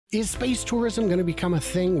Is space tourism going to become a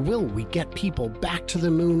thing? Will we get people back to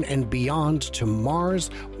the moon and beyond to Mars?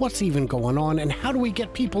 What's even going on, and how do we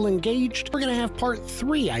get people engaged? We're going to have part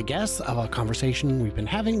 3, I guess, of a conversation we've been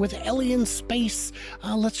having with Ellie in space.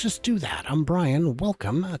 Let's just do that. I'm Brian.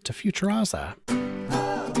 Welcome to Futuraza.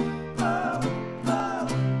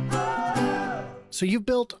 So you've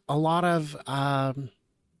built a lot of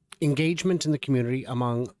engagement in the community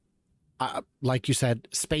among like you said,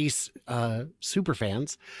 space super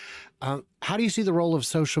fans. How do you see the role of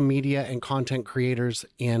social media and content creators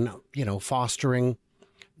in, fostering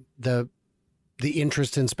the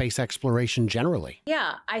interest in space exploration generally?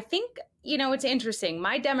 Yeah, I think, it's interesting.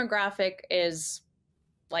 My demographic is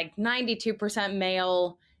like 92%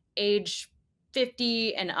 male, age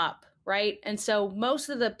 50 and up, right? And so most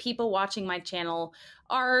of the people watching my channel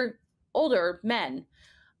are older men.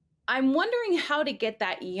 I'm wondering how to get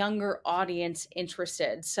that younger audience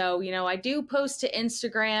interested. So, I do post to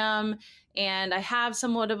Instagram and I have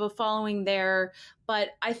somewhat of a following there.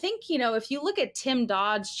 But I think, if you look at Tim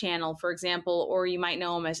Dodd's channel, for example, or you might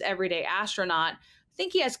know him as Everyday Astronaut, I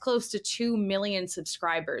think he has close to 2 million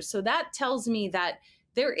subscribers. So that tells me that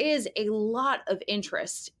there is a lot of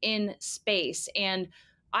interest in space. And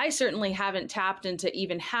I certainly haven't tapped into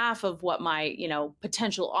even half of what my,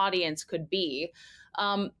 potential audience could be.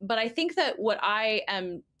 But I think that what I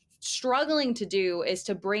am struggling to do is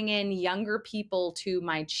to bring in younger people to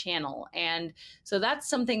my channel. And so that's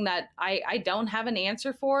something that I don't have an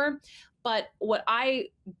answer for. But what I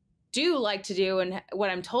do like to do, and what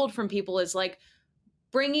I'm told from people, is like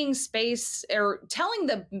bringing space or telling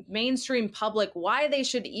the mainstream public why they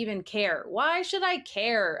should even care. Why should I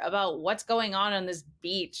care about what's going on this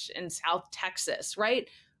beach in South Texas, right?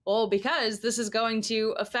 Well, because this is going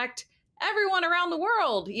to affect everyone around the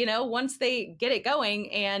world, once they get it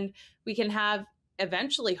going, and we can have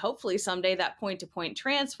eventually, hopefully someday, that point-to-point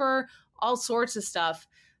transfer, all sorts of stuff.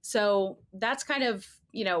 So that's kind of,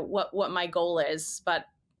 what my goal is, but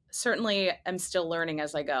certainly I'm still learning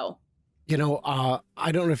as I go.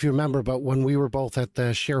 I don't know if you remember, but when we were both at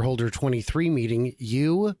the Shareholder 23 meeting,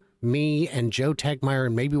 you, me, and Joe Tegmeyer,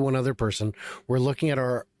 and maybe one other person, were looking at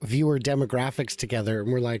our viewer demographics together,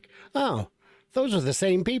 and we're like, oh, those are the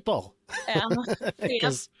same people. Yeah.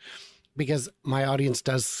 Because my audience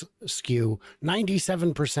does skew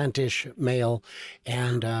 97%-ish male,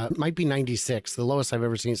 and might be 96. The lowest I've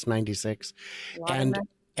ever seen is 96,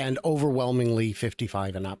 and overwhelmingly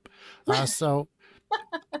 55 and up.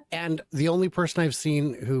 And the only person I've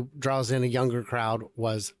seen who draws in a younger crowd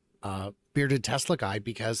was Bearded Tesla Guy,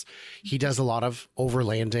 because he does a lot of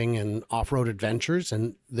overlanding and off-road adventures,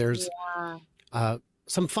 and there's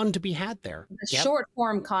some fun to be had there. The short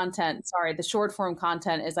form content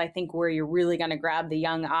is, I think, where you're really going to grab the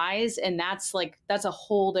young eyes. And that's a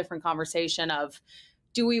whole different conversation of,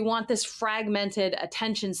 do we want this fragmented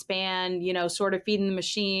attention span, sort of feeding the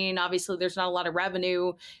machine? Obviously, there's not a lot of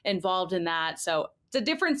revenue involved in that. So it's a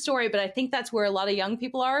different story, but I think that's where a lot of young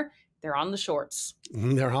people are. They're on the shorts.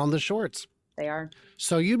 They're on the shorts. They are.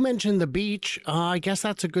 So you mentioned the beach. I guess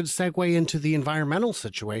that's a good segue into the environmental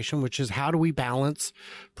situation, which is, how do we balance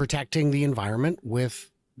protecting the environment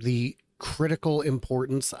with the critical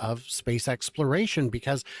importance of space exploration?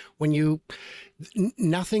 Because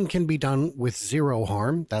nothing can be done with zero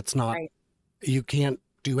harm. That's not, right. You can't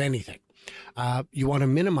do anything. You want to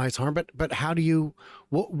minimize harm, but how do you,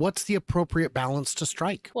 what's the appropriate balance to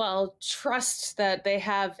strike? Well, trust that they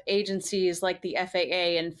have agencies like the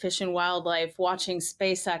FAA and Fish and Wildlife watching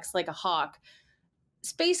SpaceX like a hawk.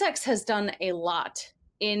 SpaceX has done a lot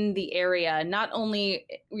in the area, not only,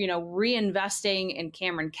 reinvesting in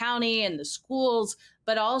Cameron County and the schools,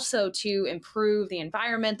 but also to improve the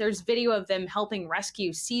environment. There's video of them helping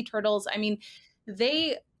rescue sea turtles. I mean,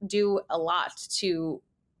 they do a lot to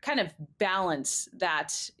kind of balance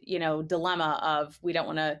that, dilemma of, we don't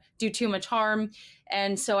want to do too much harm.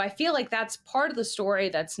 And so I feel like that's part of the story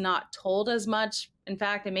that's not told as much. In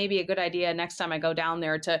fact, it may be a good idea next time I go down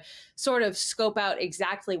there to sort of scope out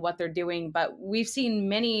exactly what they're doing. But we've seen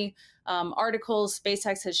many articles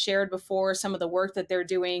SpaceX has shared before, some of the work that they're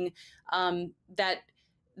doing, that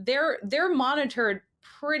they're monitored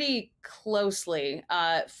pretty closely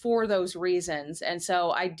for those reasons. And so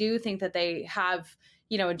I do think that they have,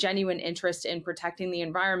 a genuine interest in protecting the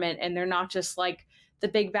environment, and they're not just like the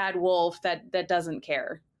big bad wolf that doesn't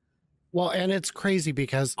care. Well, and it's crazy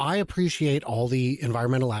because I appreciate all the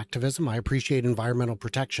environmental activism. I appreciate environmental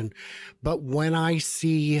protection. But when I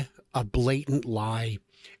see a blatant lie,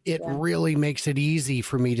 it really makes it easy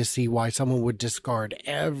for me to see why someone would discard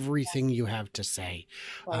everything you have to say.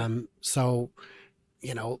 Right. So,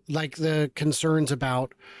 like the concerns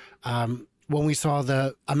about when we saw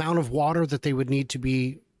the amount of water that they would need to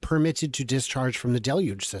be permitted to discharge from the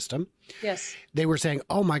deluge system. Yes. They were saying,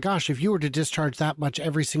 oh my gosh, if you were to discharge that much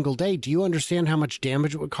every single day, do you understand how much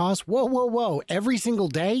damage it would cause? Whoa, whoa, whoa. Every single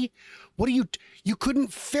day? What do you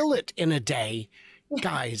couldn't fill it in a day.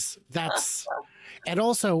 Guys, that's, and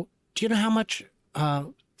also, do you know how much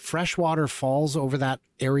fresh water falls over that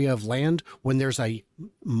area of land when there's a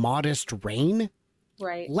modest rain?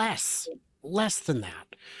 Right. Less than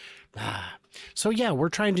that. So yeah, we're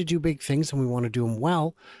trying to do big things and we want to do them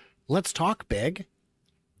well. Let's talk big.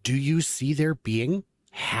 Do you see there being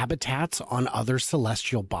habitats on other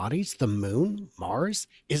celestial bodies? The moon, Mars?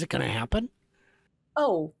 Is it going to happen?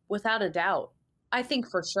 Oh, without a doubt. I think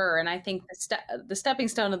for sure. And I think the stepping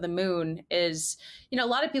stone of the moon is, a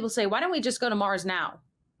lot of people say, why don't we just go to Mars now?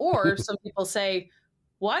 Or some people say,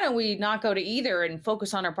 why don't we not go to either and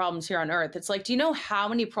focus on our problems here on Earth? It's like, do you know how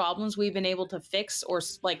many problems we've been able to fix or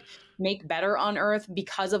like make better on Earth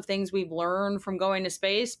because of things we've learned from going to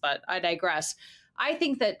space? But I digress. I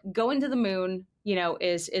think that going to the moon,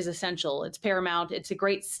 is essential. It's paramount. It's a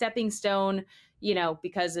great stepping stone,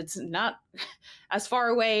 because it's not as far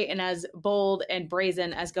away and as bold and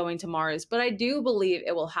brazen as going to Mars. But I do believe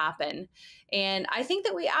it will happen. And I think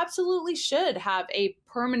that we absolutely should have a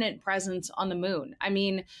permanent presence on the moon. I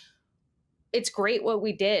mean, it's great what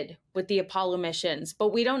we did with the Apollo missions,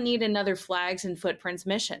 but we don't need another flags and footprints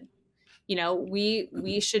mission.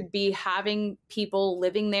 We should be having people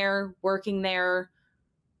living there, working there.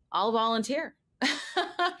 I'll volunteer.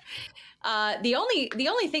 The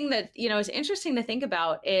only thing that is interesting to think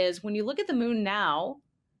about is when you look at the moon now,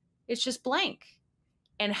 it's just blank.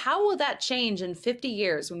 And how will that change in 50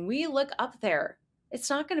 years when we look up there? It's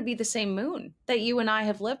not going to be the same moon that you and I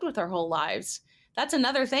have lived with our whole lives. That's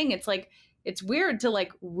another thing. It's like it's weird to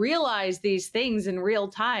like realize these things in real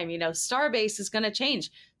time. Starbase is going to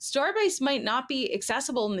change. Starbase might not be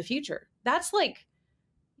accessible in the future. That's like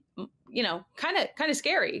kind of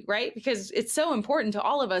scary, right? Because it's so important to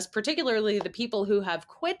all of us, particularly the people who have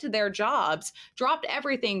quit their jobs, dropped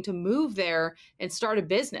everything to move there and start a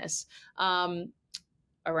business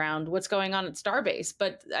around what's going on at Starbase.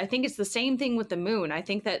 But I think it's the same thing with the moon. I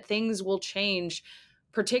think that things will change,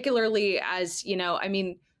 particularly as,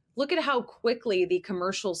 look at how quickly the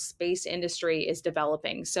commercial space industry is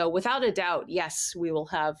developing. So without a doubt, yes, we will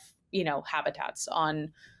have, habitats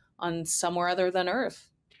on somewhere other than Earth.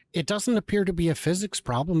 It doesn't appear to be a physics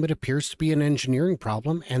problem. It appears to be an engineering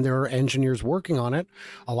problem, and there are engineers working on it.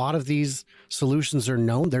 A lot of these solutions are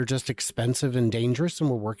known. They're just expensive and dangerous, and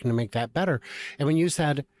we're working to make that better. And when you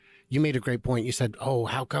made a great point. You said, oh,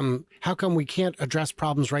 how come we can't address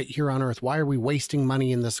problems right here on Earth? Why are we wasting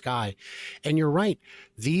money in the sky? And you're right.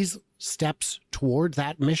 These steps toward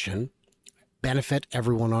that mission benefit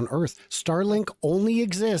everyone on Earth. Starlink only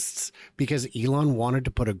exists because Elon wanted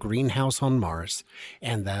to put a greenhouse on Mars,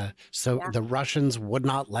 and the Russians would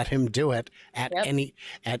not let him do it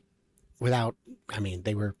without. I mean,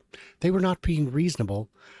 they were not being reasonable,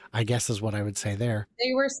 I guess is what I would say there.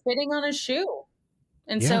 They were spitting on his shoe,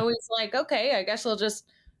 and so he's like, okay, I guess I'll just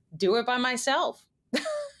do it by myself.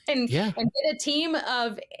 and get a team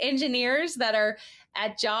of engineers that are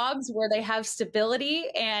at jobs where they have stability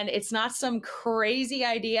and it's not some crazy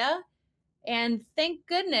idea. And thank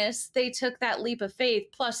goodness they took that leap of faith.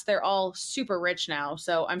 Plus, they're all super rich now.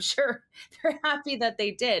 So I'm sure they're happy that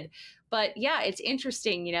they did. But yeah, it's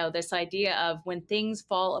interesting, this idea of when things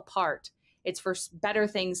fall apart, it's for better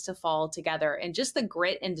things to fall together, and just the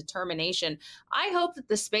grit and determination. I hope that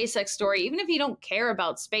the SpaceX story, even if you don't care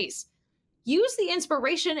about space, use the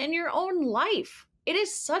inspiration in your own life. It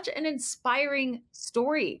is such an inspiring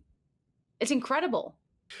story. It's incredible.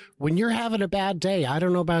 When you're having a bad day, I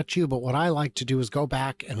don't know about you, but what I like to do is go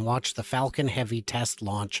back and watch the Falcon Heavy test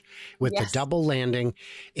launch with the double landing.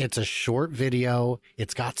 It's a short video.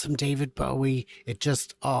 It's got some David Bowie. It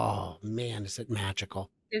just, oh man, is it magical.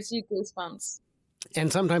 Gives you goosebumps. And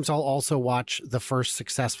sometimes I'll also watch the first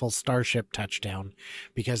successful Starship touchdown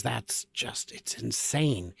because that's just, it's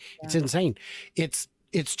insane. Yeah. It's insane.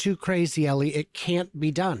 It's too crazy, Ellie. It can't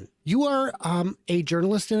be done. You are a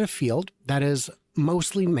journalist in a field that is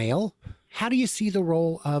mostly male. How do you see the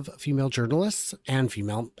role of female journalists and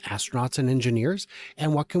female astronauts and engineers?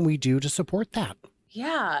 And what can we do to support that?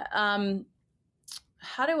 Yeah.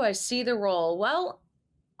 How do I see the role? Well,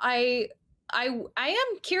 I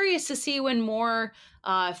am curious to see when more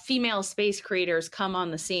female space creators come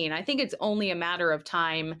on the scene. I think it's only a matter of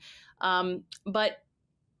time. But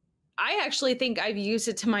I actually think I've used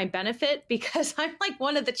it to my benefit because I'm like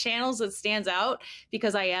one of the channels that stands out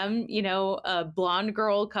because I am, a blonde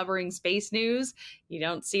girl covering space news. You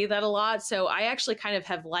don't see that a lot. So I actually kind of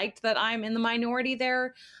have liked that I'm in the minority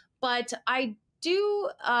there. But I do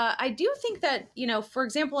think that, for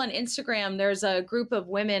example, on Instagram, there's a group of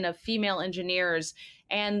women, of female engineers,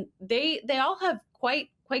 and they all have quite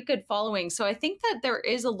good following. So I think that there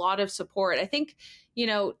is a lot of support. I think,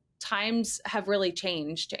 times have really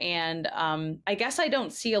changed. And I guess I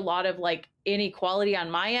don't see a lot of like inequality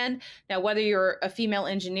on my end. Now, whether you're a female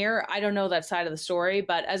engineer, I don't know that side of the story,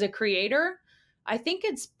 but as a creator, I think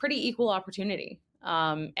it's pretty equal opportunity.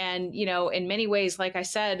 And, in many ways, like I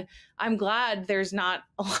said, I'm glad there's not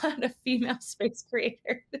a lot of female space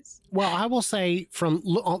creators. Well, I will say from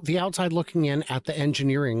the outside looking in at the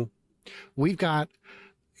engineering, we've got,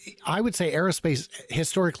 I would say aerospace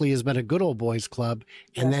historically has been a good old boys club.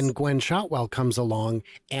 And Yes. then Gwen Shotwell comes along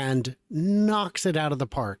and knocks it out of the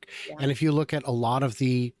park. Yeah. And if you look at a lot of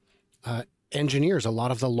the engineers, a lot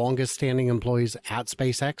of the longest standing employees at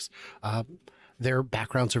SpaceX, their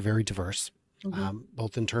backgrounds are very diverse,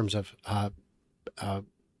 both in terms of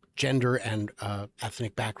gender and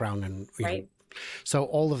ethnic background. And Right. so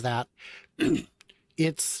all of that,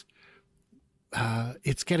 it's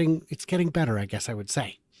getting better, I guess I would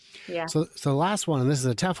say. Yeah. So the last one, and this is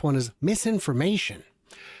a tough one, is misinformation,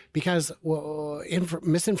 because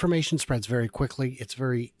misinformation spreads very quickly. It's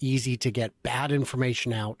very easy to get bad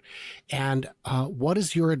information out. And what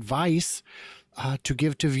is your advice to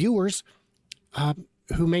give to viewers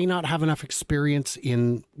who may not have enough experience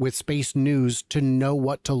with space news to know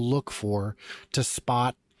what to look for to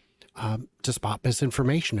spot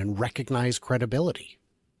misinformation and recognize credibility?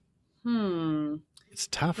 It's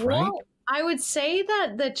tough, right? Well, I would say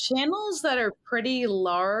that the channels that are pretty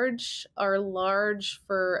large are large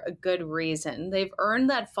for a good reason. They've earned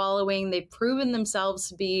that following, they've proven themselves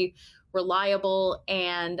to be reliable.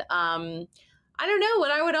 And I don't know.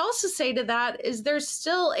 What I would also say to that is there's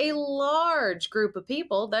still a large group of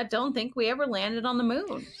people that don't think we ever landed on the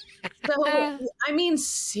moon. So, I mean,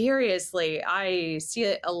 seriously, I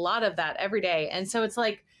see a lot of that every day. And so it's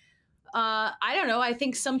like, I don't know. I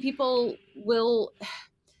think some people will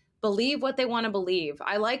believe what they want to believe.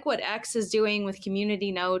 I like what X is doing with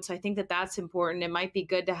community notes. I think that that's important. It might be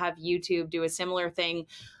good to have YouTube do a similar thing,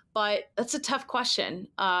 but that's a tough question.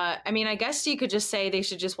 I mean, I guess you could just say they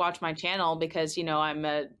should just watch my channel because, I'm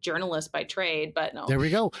a journalist by trade, but no. There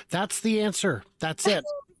we go. That's the answer. That's it.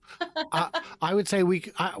 I would say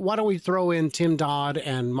why don't we throw in Tim Dodd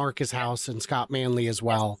and Marcus House and Scott Manley as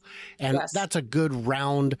well? And Yes. that's a good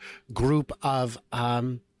round group of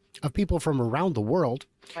people from around the world.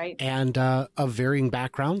 Right. And of varying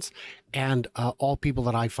backgrounds, and all people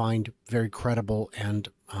that I find very credible and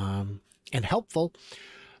helpful,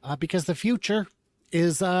 because the future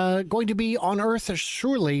is going to be on Earth,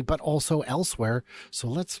 surely, but also elsewhere. So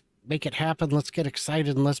let's make it happen. Let's get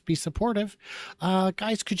excited and let's be supportive.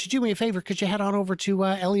 Guys, could you do me a favor? Could you head on over to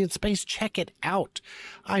Ellie in Space? Check it out.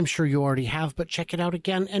 I'm sure you already have, but check it out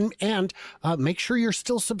again. And make sure you're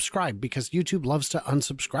still subscribed, because YouTube loves to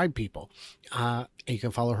unsubscribe people. You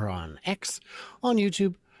can follow her on X, on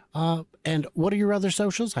YouTube. And what are your other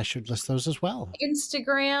socials? I should list those as well.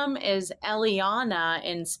 Instagram is Eliana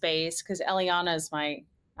in Space because Eliana is my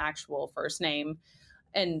actual first name,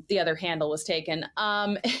 and the other handle was taken.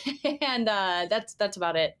 And that's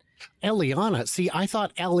about it. Eliana. See, I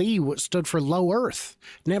thought LE stood for low Earth.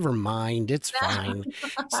 Never mind. It's fine.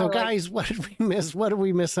 So, guys, what did we miss? What did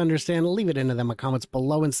we misunderstand? Leave it into the comments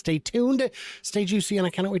below and stay tuned. Stay juicy, and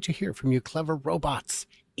I cannot wait to hear from you, clever robots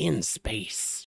in space.